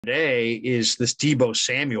today is this Deebo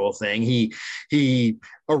Samuel thing. He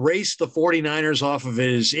erased the 49ers off of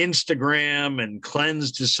his Instagram and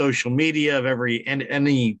cleansed his social media of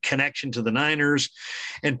any connection to the Niners.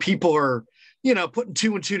 And people are, putting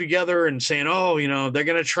two and two together and saying, oh, they're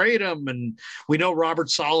going to trade him. And we know Robert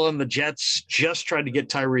Saleh and the Jets just tried to get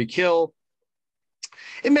Tyreek Hill.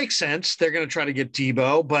 It makes sense. They're going to try to get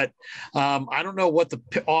Deebo, but I don't know what the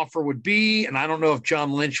offer would be. And I don't know if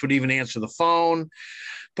John Lynch would even answer the phone.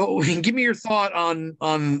 But give me your thought on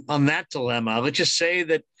that dilemma. Let's just say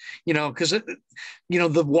that, because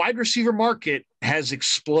the wide receiver market has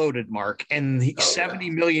exploded, Mark, and the 70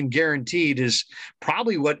 million guaranteed is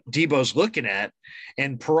probably what Deebo's looking at.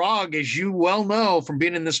 And Krueg, as you well know from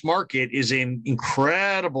being in this market, is an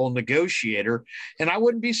incredible negotiator. And I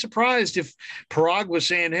wouldn't be surprised if Krueg was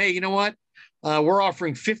saying, hey, you know what? We're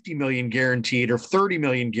offering 50 million guaranteed or 30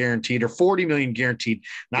 million guaranteed or 40 million guaranteed,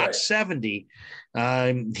 not 70.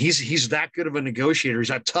 He's that good of a negotiator. He's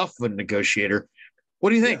that tough of a negotiator. What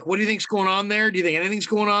do you think? Yeah. What do you think's going on there? Do you think anything's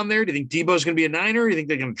going on there? Do you think Deebo's going to be a Niner? Do you think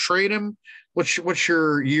they're going to trade him? What's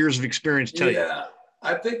your years of experience tell you? Yeah,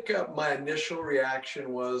 I think my initial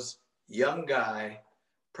reaction was young guy,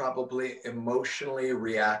 probably emotionally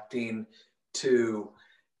reacting to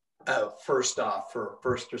first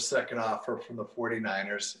or second offer from the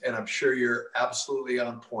 49ers. And I'm sure you're absolutely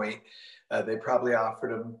on point. They probably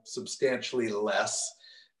offered him substantially less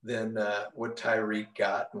than what Tyreek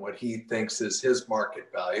got and what he thinks is his market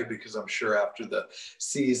value, because I'm sure after the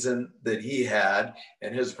season that he had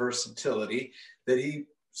and his versatility, that he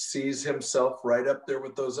sees himself right up there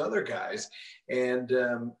with those other guys. And,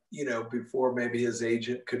 before maybe his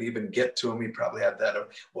agent could even get to him, he probably had that,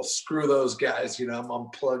 well, screw those guys, I'm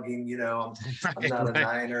unplugging, I'm not a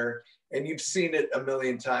Niner. And you've seen it a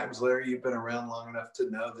million times, Larry. You've been around long enough to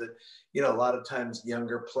know that, a lot of times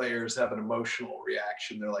younger players have an emotional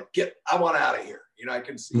reaction. They're like, I want out of here. I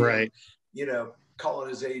can see him, calling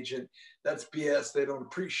his agent, that's BS. They don't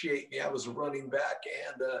appreciate me. I was a running back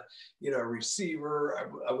and a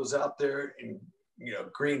receiver. I was out there in,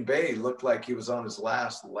 Green Bay looked like he was on his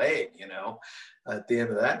last leg, at the end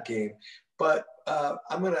of that game. But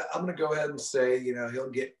I'm gonna go ahead and say,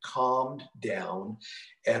 he'll get calmed down,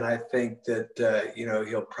 and I think that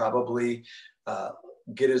he'll probably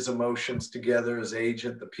get his emotions together, his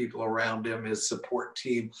agent, the people around him, his support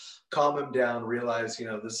team, calm him down, realize,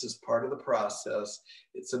 this is part of the process.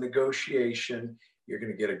 It's a negotiation. You're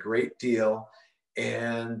going to get a great deal.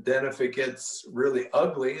 And then if it gets really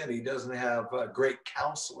ugly and he doesn't have great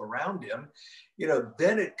counsel around him,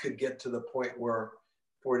 then it could get to the point where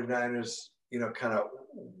 49ers,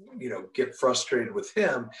 get frustrated with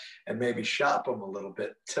him and maybe shop him a little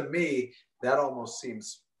bit. To me, that almost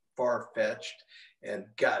seems far-fetched. And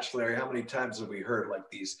gosh, Larry, how many times have we heard like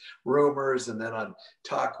these rumors, and then on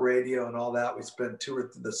talk radio and all that, we spend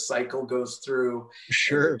the cycle goes through,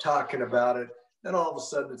 sure, talking about it. Then all of a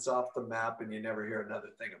sudden it's off the map and you never hear another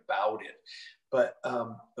thing about it. But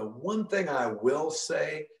the one thing I will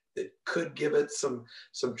say that could give it some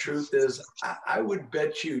truth is I would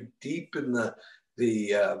bet you deep in the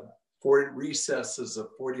recesses of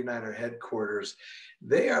 49er headquarters,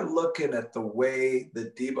 they are looking at the way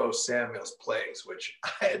that Deebo Samuels plays, which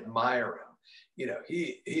I admire him.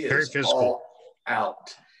 He is all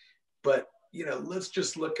out. But, let's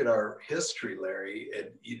just look at our history, Larry, and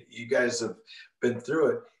you guys have been through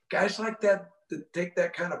it. Guys like that take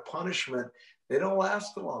that kind of punishment, they don't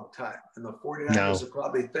last a long time. And the 49ers are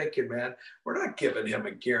probably thinking, man, we're not giving him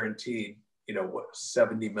a guaranteed,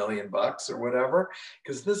 70 million bucks or whatever,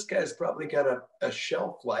 because this guy's probably got a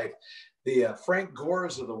shelf life. The Frank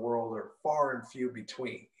Gores of the world are far and few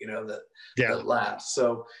between, that last.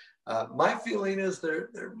 So my feeling is there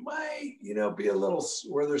might, be a little,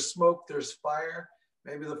 where there's smoke, there's fire.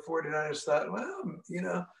 Maybe the 49ers thought, well,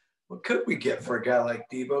 what could we get for a guy like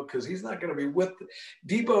Deebo? Because he's not going to be with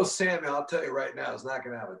Deebo Samuel. I'll tell you right now, is not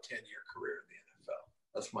going to have a 10-year career in the NFL.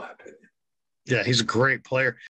 That's my opinion. Yeah, he's a great player.